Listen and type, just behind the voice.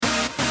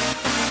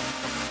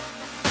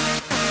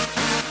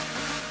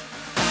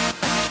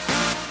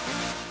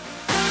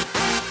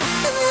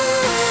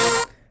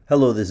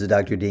Hello, this is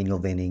Dr. Daniel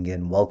Van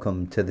Ingen.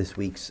 Welcome to this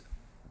week's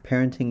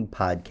parenting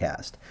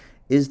podcast.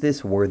 Is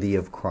this worthy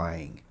of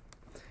crying?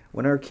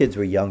 When our kids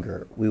were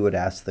younger, we would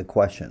ask the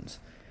questions.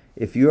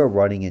 If you are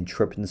running and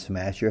trip and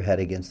smash your head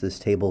against this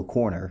table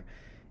corner,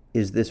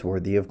 is this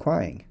worthy of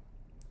crying?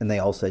 And they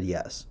all said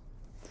yes.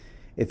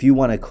 If you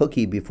want a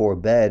cookie before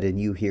bed and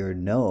you hear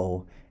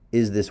no,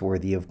 is this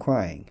worthy of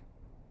crying?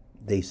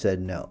 They said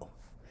no.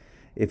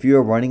 If you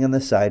are running on the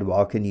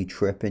sidewalk and you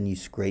trip and you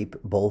scrape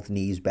both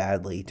knees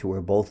badly to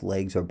where both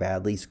legs are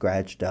badly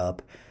scratched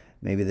up,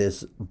 maybe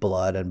there's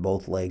blood on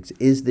both legs,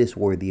 is this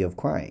worthy of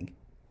crying?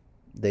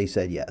 They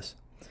said yes.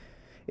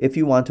 If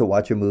you want to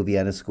watch a movie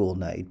on a school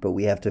night, but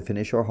we have to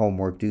finish our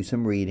homework, do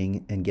some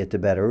reading, and get to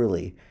bed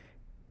early,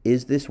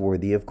 is this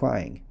worthy of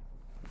crying?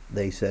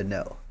 They said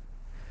no.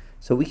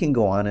 So we can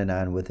go on and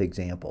on with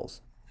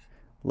examples.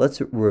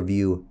 Let's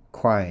review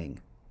crying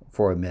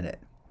for a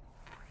minute.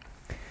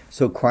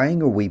 So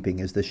crying or weeping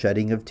is the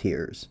shedding of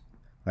tears,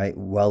 right?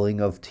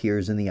 Welling of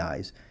tears in the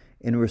eyes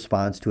in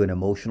response to an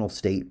emotional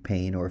state,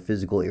 pain, or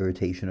physical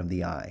irritation of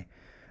the eye.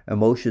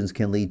 Emotions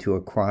can lead to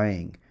a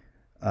crying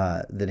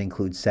that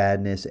includes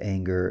sadness,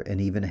 anger, and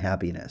even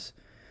happiness.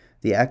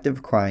 The act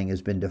of crying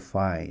has been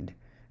defined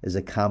as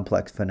a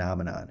complex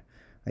phenomenon.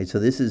 Right? So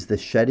this is the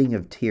shedding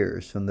of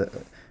tears from the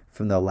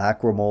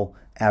lacrimal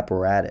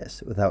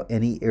apparatus without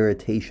any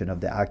irritation of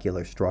the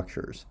ocular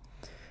structures.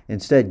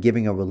 Instead,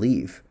 giving a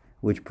relief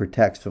which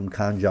protects from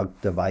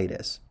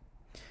conjunctivitis.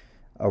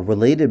 A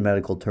related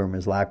medical term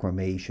is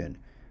lacrimation,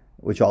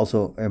 which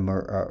also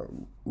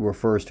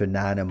refers to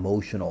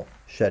non-emotional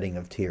shedding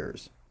of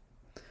tears.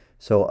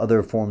 So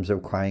other forms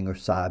of crying are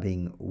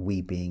sobbing,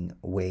 weeping,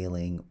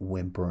 wailing,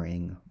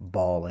 whimpering,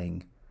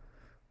 bawling,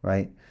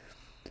 right?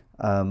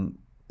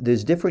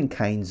 There's different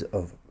kinds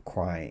of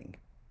crying.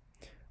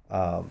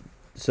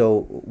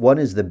 So one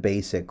is the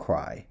basic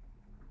cry,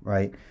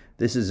 right?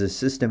 This is a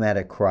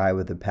systematic cry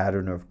with a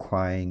pattern of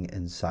crying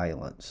and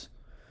silence.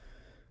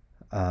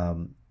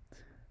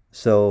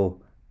 So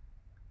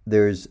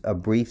there's a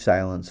brief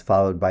silence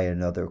followed by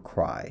another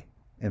cry.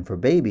 And for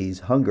babies,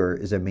 hunger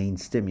is a main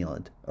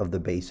stimulant of the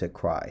basic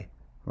cry,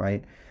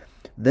 right?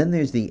 Then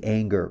there's the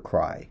anger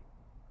cry.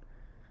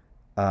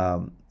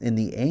 In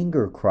the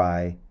anger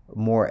cry,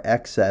 more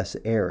excess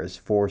air is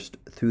forced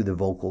through the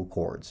vocal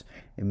cords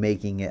and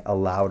making it a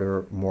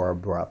louder, more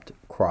abrupt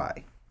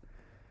cry.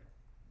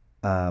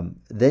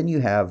 Then you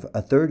have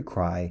a third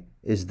cry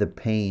is the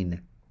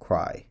pain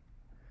cry.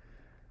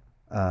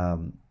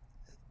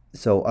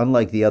 So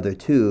unlike the other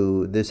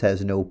two, this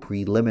has no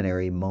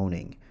preliminary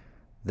moaning.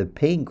 The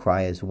pain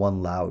cry is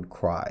one loud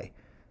cry,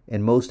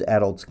 and most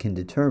adults can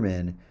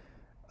determine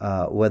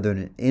whether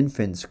an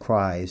infant's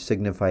cries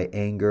signify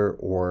anger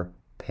or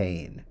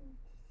pain.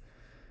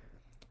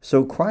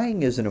 So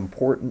crying is an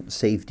important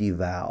safety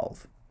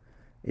valve.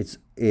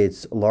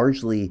 It's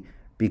largely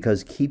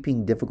because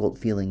keeping difficult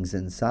feelings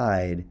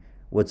inside,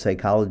 what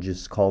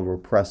psychologists call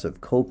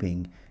repressive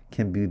coping,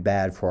 can be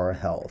bad for our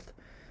health.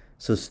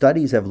 So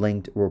studies have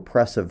linked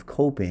repressive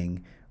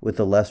coping with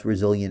a less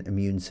resilient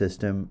immune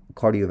system,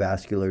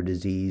 cardiovascular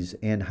disease,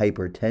 and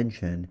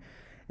hypertension,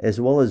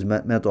 as well as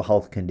mental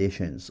health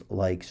conditions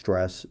like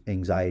stress,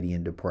 anxiety,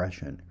 and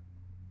depression.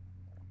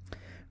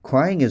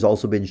 Crying has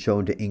also been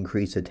shown to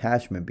increase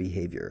attachment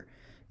behavior,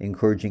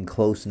 encouraging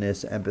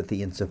closeness,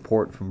 empathy, and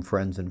support from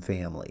friends and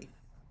family.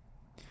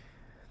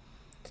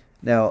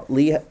 Now,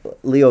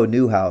 Leo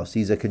Newhouse,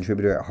 he's a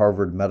contributor at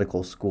Harvard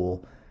Medical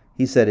School.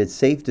 He said it's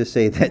safe to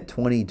say that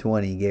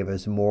 2020 gave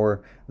us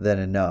more than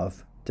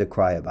enough to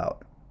cry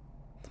about.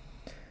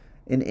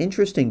 An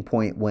interesting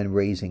point when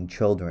raising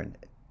children,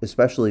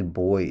 especially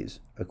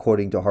boys,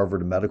 according to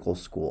Harvard Medical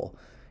School,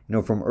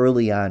 from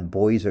early on,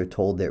 boys are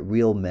told that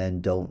real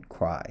men don't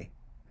cry.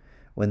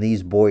 When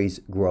these boys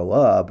grow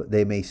up,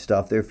 they may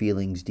stuff their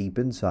feelings deep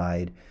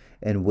inside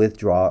and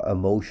withdraw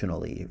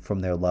emotionally from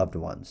their loved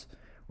ones.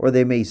 Or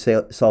they may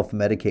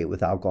self-medicate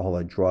with alcohol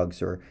or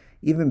drugs, or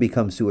even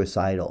become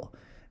suicidal.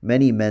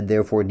 Many men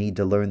therefore need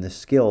to learn the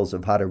skills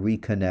of how to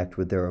reconnect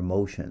with their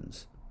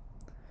emotions.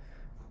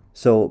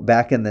 So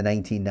back in the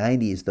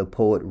 1990s, the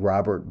poet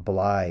Robert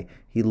Bly,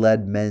 he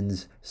led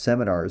men's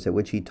seminars at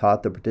which he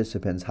taught the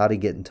participants how to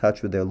get in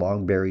touch with their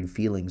long-buried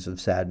feelings of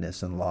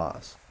sadness and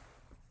loss.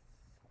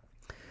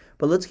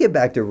 But let's get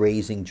back to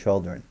raising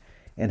children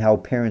and how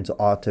parents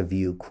ought to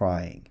view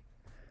crying.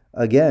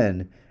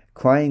 Again,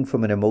 crying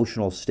from an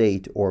emotional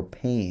state or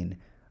pain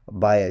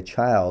by a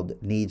child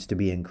needs to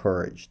be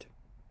encouraged.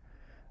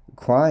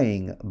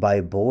 Crying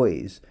by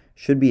boys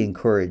should be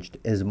encouraged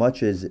as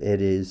much as it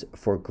is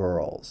for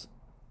girls.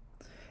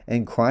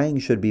 And crying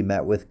should be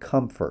met with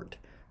comfort,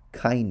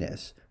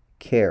 kindness,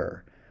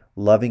 care,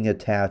 loving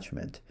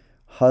attachment,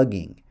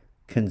 hugging,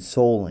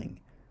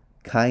 consoling,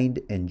 kind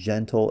and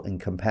gentle and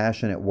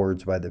compassionate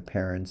words by the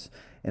parents,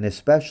 and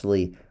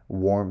especially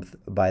warmth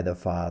by the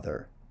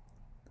father.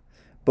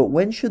 But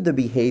when should the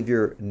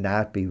behavior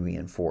not be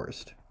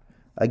reinforced?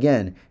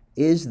 Again,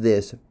 is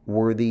this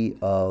worthy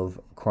of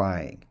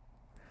crying?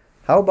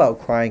 How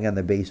about crying on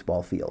the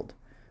baseball field?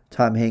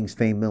 Tom Hanks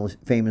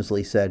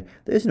famously said,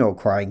 "There's no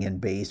crying in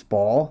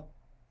baseball."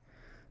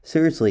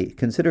 Seriously,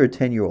 consider a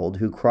 10-year-old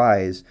who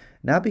cries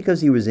not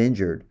because he was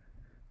injured,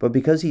 but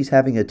because he's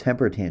having a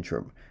temper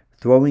tantrum,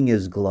 throwing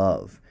his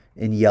glove,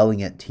 and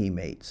yelling at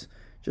teammates,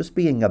 just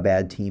being a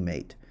bad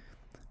teammate.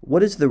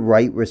 What is the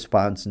right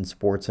response in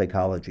sports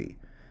psychology?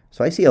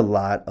 So I see a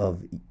lot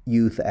of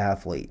youth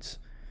athletes,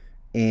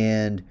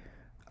 and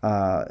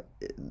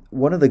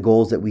one of the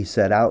goals that we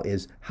set out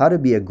is how to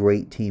be a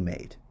great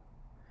teammate.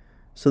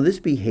 So this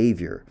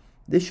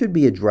should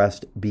be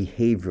addressed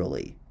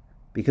behaviorally,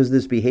 because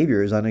this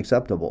behavior is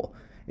unacceptable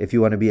if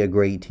you want to be a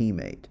great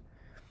teammate.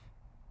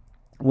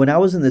 When I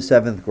was in the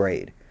 7th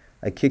grade,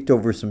 I kicked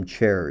over some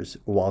chairs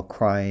while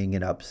crying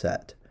and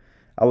upset.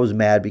 I was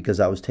mad because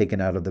I was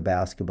taken out of the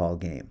basketball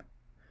game.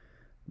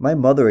 My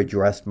mother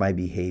addressed my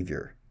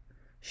behavior.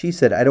 She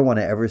said, "I don't want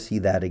to ever see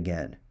that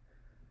again."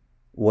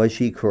 Was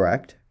she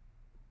correct?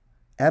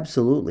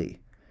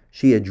 Absolutely.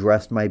 She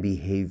addressed my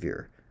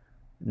behavior,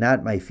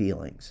 not my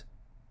feelings.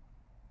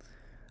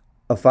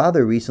 A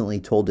father recently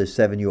told his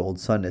 7-year-old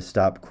son to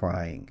stop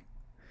crying.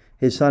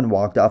 His son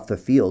walked off the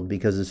field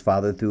because his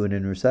father threw an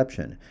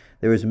interception.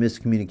 There was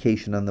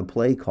miscommunication on the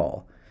play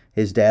call.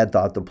 His dad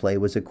thought the play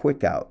was a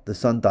quick out. The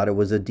son thought it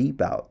was a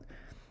deep out.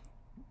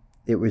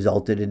 It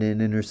resulted in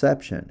an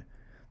interception.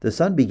 The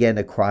son began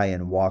to cry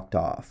and walked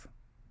off,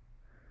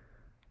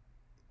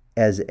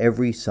 as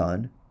every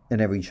son and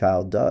every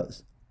child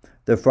does.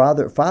 The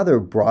father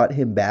brought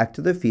him back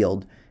to the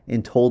field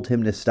and told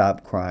him to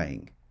stop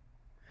crying.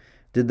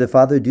 Did the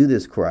father do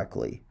this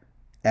correctly?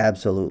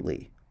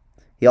 Absolutely.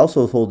 He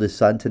also told his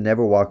son to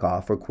never walk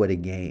off or quit a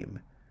game.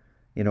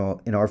 In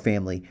our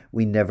family,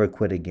 we never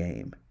quit a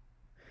game.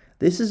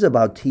 This is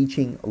about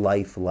teaching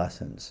life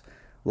lessons.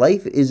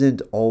 Life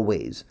isn't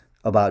always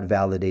about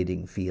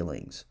validating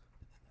feelings.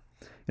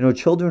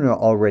 Children are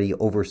already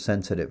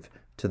oversensitive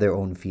to their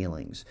own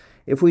feelings.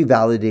 If we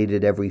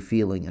validated every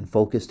feeling and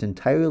focused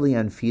entirely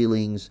on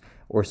feelings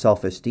or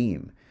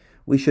self-esteem,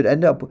 we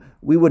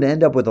would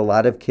end up with a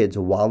lot of kids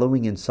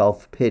wallowing in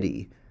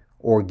self-pity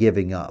or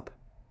giving up.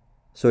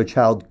 So a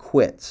child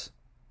quits.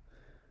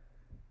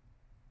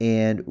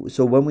 And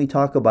so when we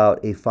talk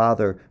about a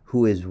father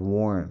who is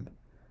warm,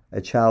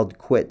 a child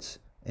quits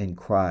and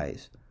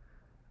cries.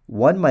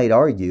 One might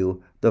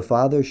argue the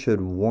father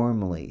should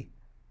warmly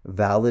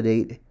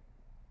validate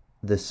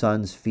the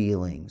son's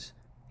feelings,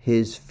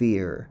 his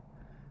fear,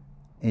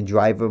 and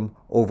drive him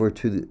over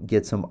to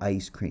get some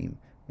ice cream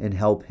and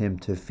help him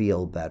to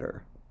feel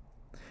better.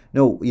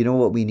 No,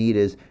 what we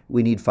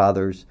need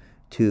fathers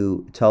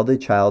to tell the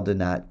child to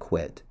not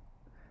quit,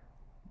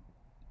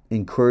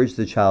 encourage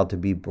the child to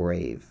be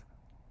brave,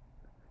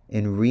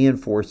 and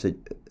reinforce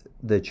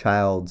the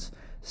child's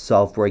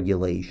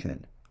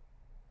self-regulation.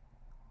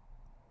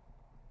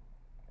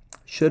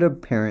 Should a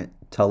parent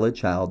tell a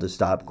child to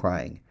stop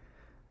crying?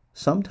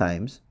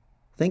 Sometimes.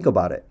 Think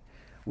about it.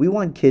 We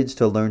want kids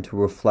to learn to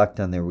reflect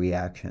on their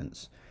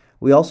reactions.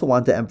 We also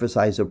want to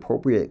emphasize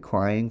appropriate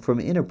crying from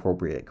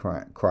inappropriate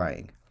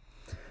crying.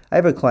 I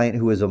have a client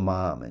who is a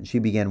mom, and she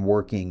began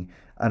working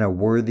on a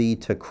worthy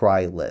to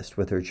cry list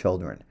with her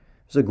children.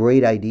 It was a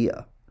great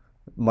idea,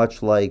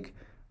 much like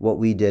what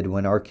we did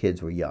when our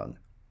kids were young.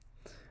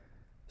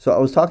 So I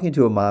was talking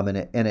to a mom, and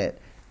at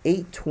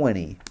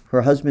 8:20,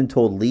 her husband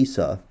told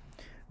Lisa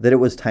that it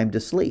was time to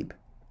sleep.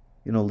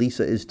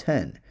 Lisa is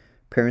 10.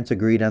 Parents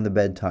agreed on the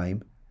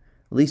bedtime.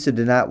 Lisa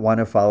did not want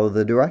to follow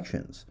the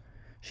directions.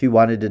 She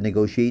wanted to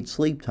negotiate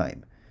sleep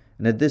time.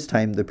 And at this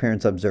time, the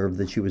parents observed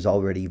that she was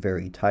already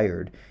very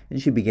tired,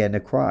 and she began to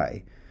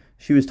cry.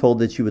 She was told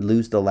that she would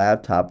lose the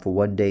laptop for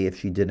one day if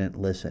she didn't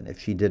listen, if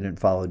she didn't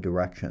follow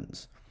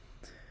directions.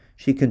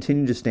 She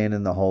continued to stand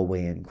in the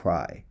hallway and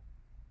cry.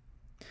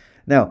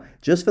 Now,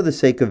 just for the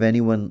sake of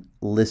anyone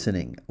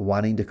listening,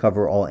 wanting to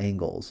cover all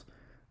angles,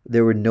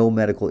 there were no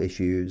medical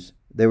issues.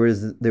 There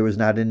was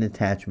not an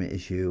attachment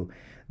issue.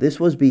 This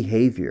was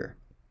behavior.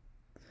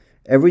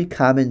 Every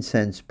common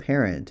sense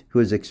parent who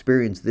has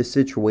experienced this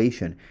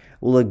situation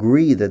will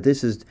agree that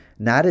this is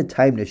not a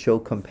time to show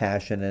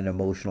compassion and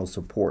emotional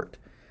support.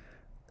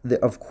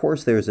 Of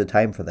course, there is a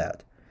time for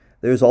that.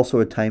 There is also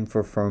a time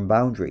for firm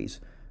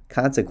boundaries,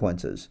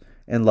 consequences,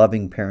 and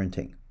loving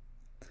parenting.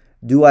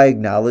 Do I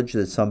acknowledge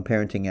that some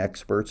parenting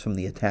experts from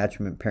the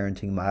attachment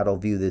parenting model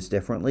view this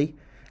differently?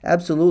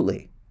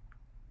 Absolutely.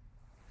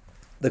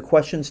 The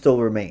question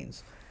still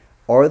remains,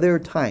 are there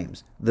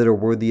times that are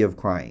worthy of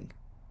crying?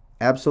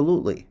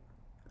 Absolutely.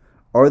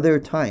 Are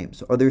there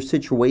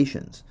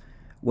situations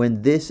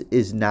when this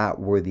is not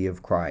worthy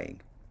of crying?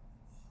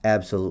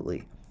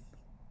 Absolutely.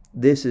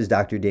 This is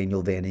Dr.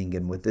 Daniel Van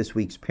Ingen with this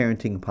week's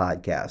Parenting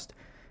Podcast.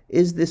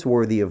 Is this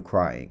worthy of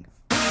crying?